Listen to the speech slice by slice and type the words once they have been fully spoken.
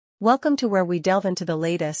Welcome to where we delve into the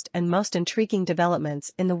latest and most intriguing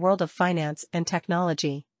developments in the world of finance and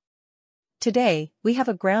technology. Today, we have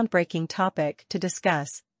a groundbreaking topic to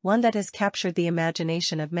discuss, one that has captured the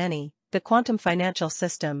imagination of many, the quantum financial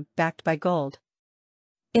system backed by gold.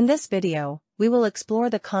 In this video, we will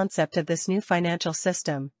explore the concept of this new financial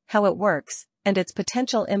system, how it works, and its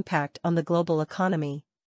potential impact on the global economy.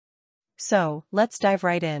 So, let's dive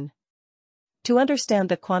right in. To understand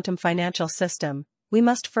the quantum financial system, we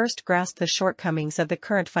must first grasp the shortcomings of the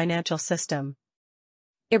current financial system.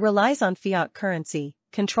 It relies on fiat currency,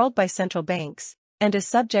 controlled by central banks, and is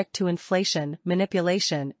subject to inflation,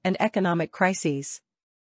 manipulation, and economic crises.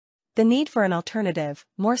 The need for an alternative,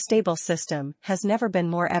 more stable system has never been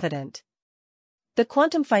more evident. The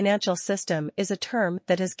quantum financial system is a term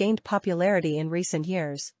that has gained popularity in recent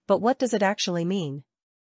years, but what does it actually mean?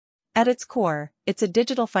 At its core, it's a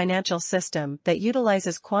digital financial system that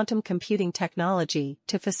utilizes quantum computing technology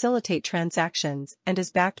to facilitate transactions and is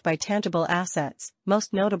backed by tangible assets,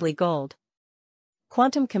 most notably gold.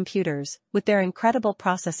 Quantum computers, with their incredible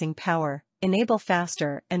processing power, enable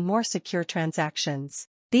faster and more secure transactions.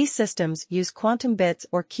 These systems use quantum bits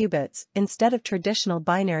or qubits instead of traditional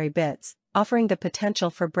binary bits, offering the potential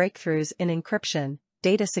for breakthroughs in encryption,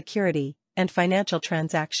 data security, and financial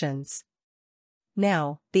transactions.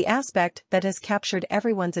 Now, the aspect that has captured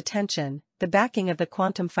everyone's attention, the backing of the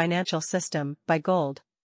quantum financial system by gold.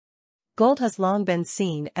 Gold has long been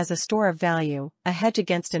seen as a store of value, a hedge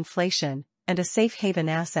against inflation, and a safe haven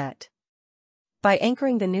asset. By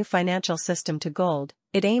anchoring the new financial system to gold,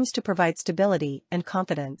 it aims to provide stability and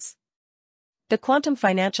confidence. The quantum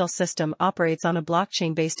financial system operates on a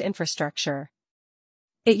blockchain-based infrastructure.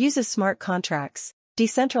 It uses smart contracts,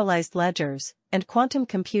 decentralized ledgers, and quantum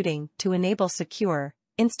computing to enable secure,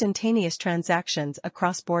 instantaneous transactions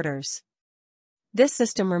across borders. This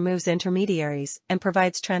system removes intermediaries and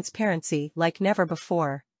provides transparency like never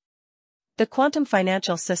before. The quantum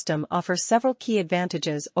financial system offers several key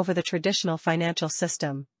advantages over the traditional financial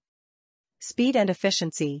system. Speed and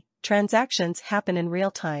efficiency. Transactions happen in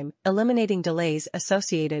real time, eliminating delays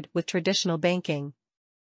associated with traditional banking.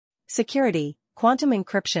 Security. Quantum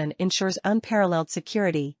encryption ensures unparalleled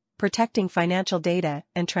security, protecting financial data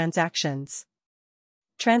and transactions.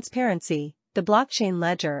 Transparency. The blockchain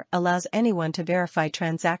ledger allows anyone to verify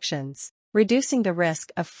transactions, reducing the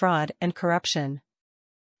risk of fraud and corruption.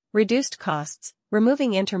 Reduced costs.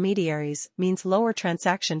 Removing intermediaries means lower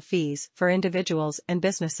transaction fees for individuals and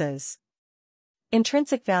businesses.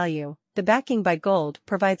 Intrinsic value. The backing by gold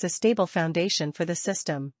provides a stable foundation for the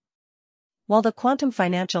system. While the quantum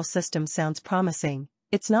financial system sounds promising,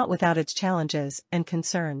 it's not without its challenges and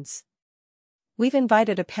concerns. We've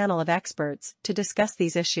invited a panel of experts to discuss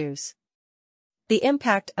these issues. The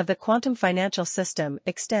impact of the quantum financial system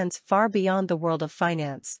extends far beyond the world of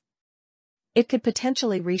finance. It could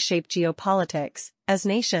potentially reshape geopolitics, as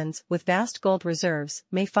nations with vast gold reserves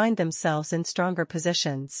may find themselves in stronger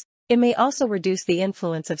positions. It may also reduce the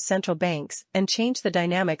influence of central banks and change the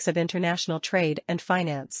dynamics of international trade and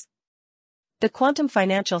finance. The quantum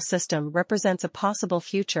financial system represents a possible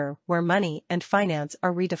future where money and finance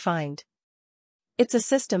are redefined. It's a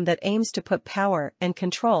system that aims to put power and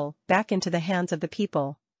control back into the hands of the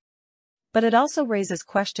people. But it also raises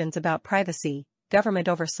questions about privacy, government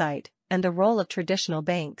oversight, and the role of traditional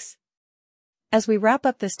banks. As we wrap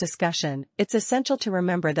up this discussion, it's essential to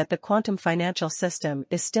remember that the quantum financial system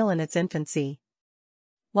is still in its infancy.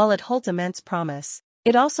 While it holds immense promise,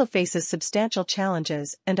 it also faces substantial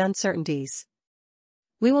challenges and uncertainties.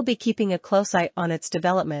 We will be keeping a close eye on its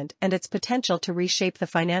development and its potential to reshape the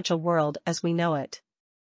financial world as we know it.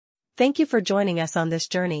 Thank you for joining us on this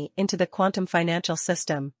journey into the quantum financial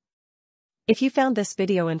system. If you found this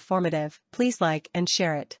video informative, please like and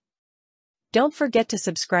share it. Don't forget to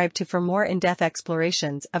subscribe for more in-depth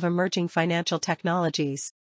explorations of emerging financial technologies.